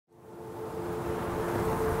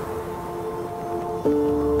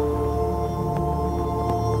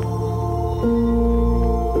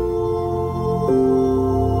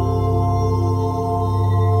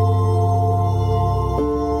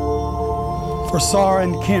For Sara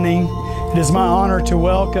and Kennie, it is my honor to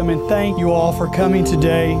welcome and thank you all for coming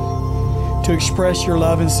today to express your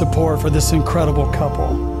love and support for this incredible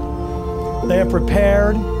couple. They have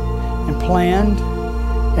prepared and planned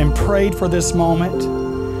and prayed for this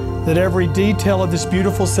moment, that every detail of this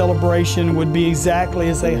beautiful celebration would be exactly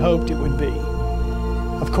as they hoped it would be.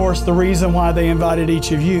 Of course, the reason why they invited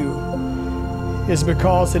each of you is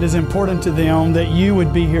because it is important to them that you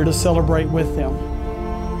would be here to celebrate with them.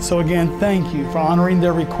 So again, thank you for honoring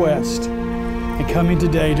their request and coming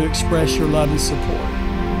today to express your love and support.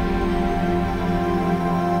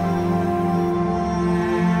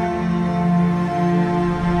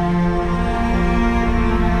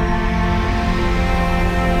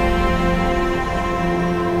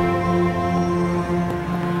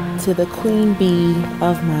 To the queen bee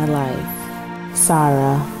of my life,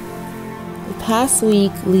 Sara. The past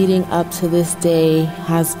week leading up to this day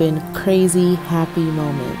has been crazy, happy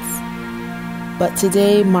moments. But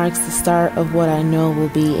today marks the start of what I know will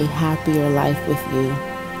be a happier life with you.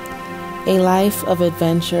 A life of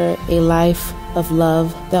adventure, a life of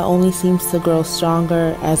love that only seems to grow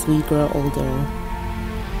stronger as we grow older.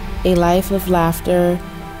 A life of laughter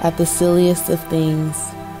at the silliest of things,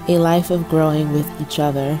 a life of growing with each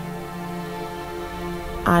other.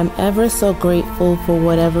 I'm ever so grateful for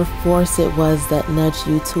whatever force it was that nudged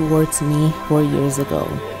you towards me 4 years ago.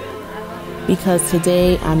 Because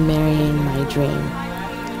today I'm marrying my dream.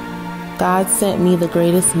 God sent me the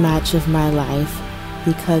greatest match of my life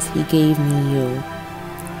because He gave me you.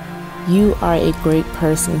 You are a great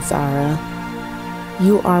person, Sara.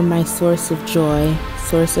 You are my source of joy,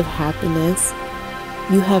 source of happiness.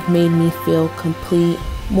 You have made me feel complete,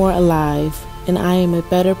 more alive, and I am a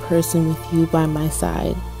better person with you by my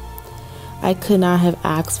side. I could not have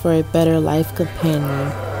asked for a better life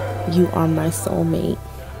companion. You are my soulmate.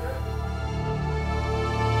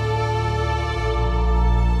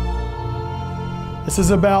 This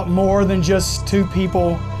is about more than just two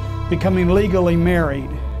people becoming legally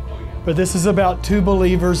married, but this is about two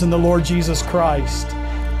believers in the Lord Jesus Christ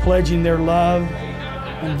pledging their love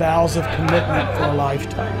and vows of commitment for a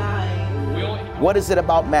lifetime. What is it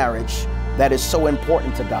about marriage that is so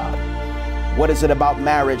important to God? What is it about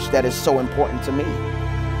marriage that is so important to me?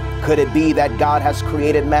 Could it be that God has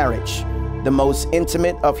created marriage, the most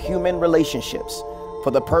intimate of human relationships,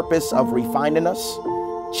 for the purpose of refining us,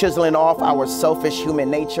 chiseling off our selfish human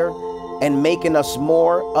nature, and making us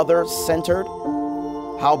more other-centered?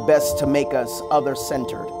 How best to make us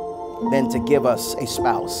other-centered than to give us a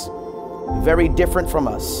spouse very different from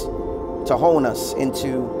us, to hone us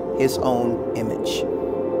into His own image.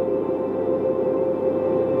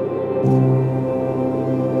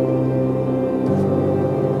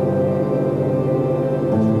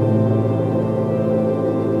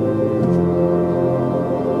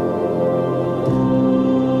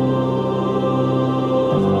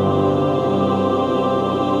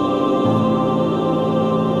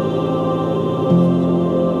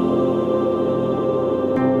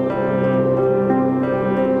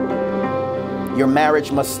 Your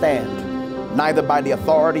marriage must stand, neither by the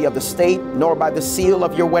authority of the state nor by the seal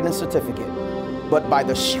of your wedding certificate, but by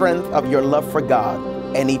the strength of your love for God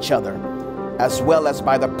and each other, as well as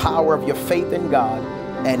by the power of your faith in God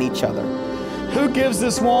and each other. Who gives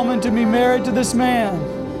this woman to be married to this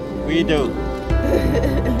man? We do.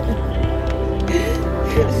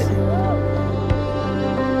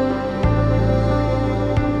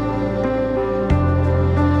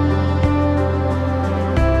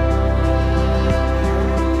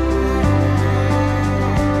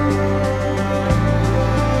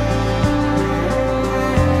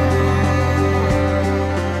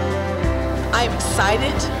 I'm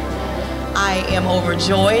excited, I am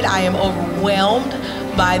overjoyed, I am overwhelmed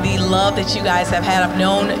by the love that you guys have had. I've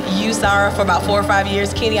known you, Sara, for about 4 or 5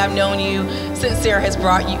 years. Kennie, I've known you since Sara has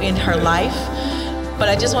brought you in her life. But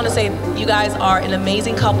I just want to say you guys are an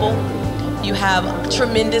amazing couple. You have a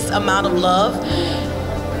tremendous amount of love.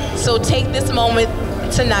 So take this moment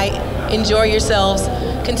tonight, enjoy yourselves,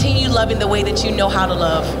 continue loving the way that you know how to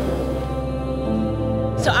love.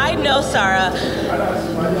 So I know Sara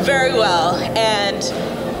very well, and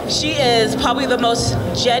she is probably the most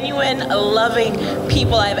genuine, loving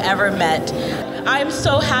people I've ever met. I'm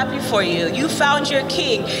so happy for you. You found your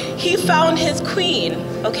king. He found his queen,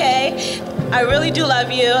 okay? I really do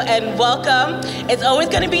love you, and welcome. It's always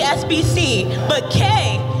gonna be SBC, but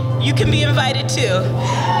Kay, you can be invited too.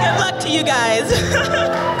 Good luck to you guys.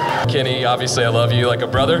 Kennie, obviously I love you like a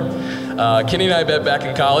brother. Kennie and I met back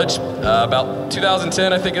in college, about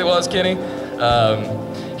 2010 I think it was, Kennie.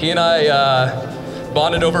 He and I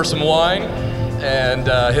bonded over some wine,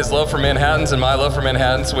 and his love for Manhattans and my love for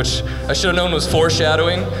Manhattans, which I should have known was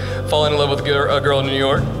foreshadowing, falling in love with a girl in New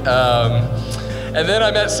York. And then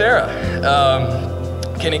I met Sara.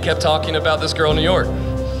 Kennie kept talking about this girl in New York.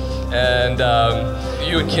 And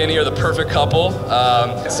you and Kennie are the perfect couple.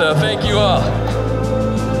 So thank you all.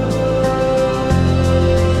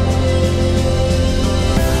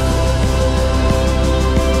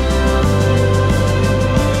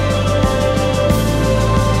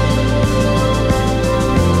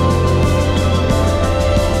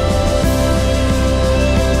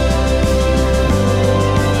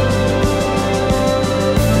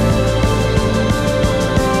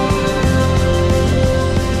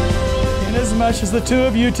 As the two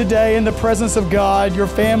of you today in the presence of God, your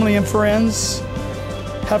family and friends,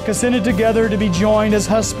 have consented together to be joined as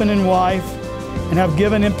husband and wife and have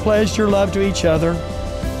given and pledged your love to each other,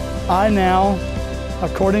 I now,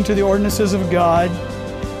 according to the ordinances of God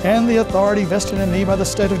and the authority vested in me by the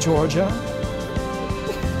state of Georgia,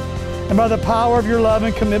 and by the power of your love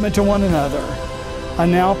and commitment to one another, I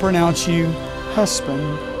now pronounce you husband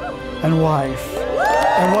and wife.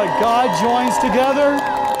 And what God joins together,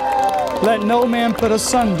 let no man put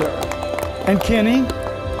asunder. And Kennie,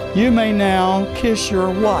 you may now kiss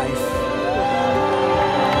your wife.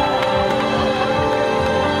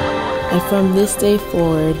 And from this day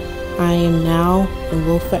forward, I am now and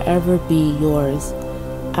will forever be yours.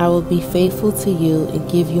 I will be faithful to you and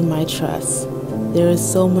give you my trust. There is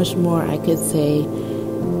so much more I could say,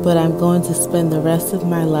 but I'm going to spend the rest of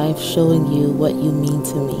my life showing you what you mean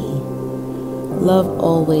to me. Love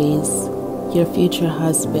always, your future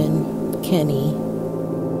husband, Kennie.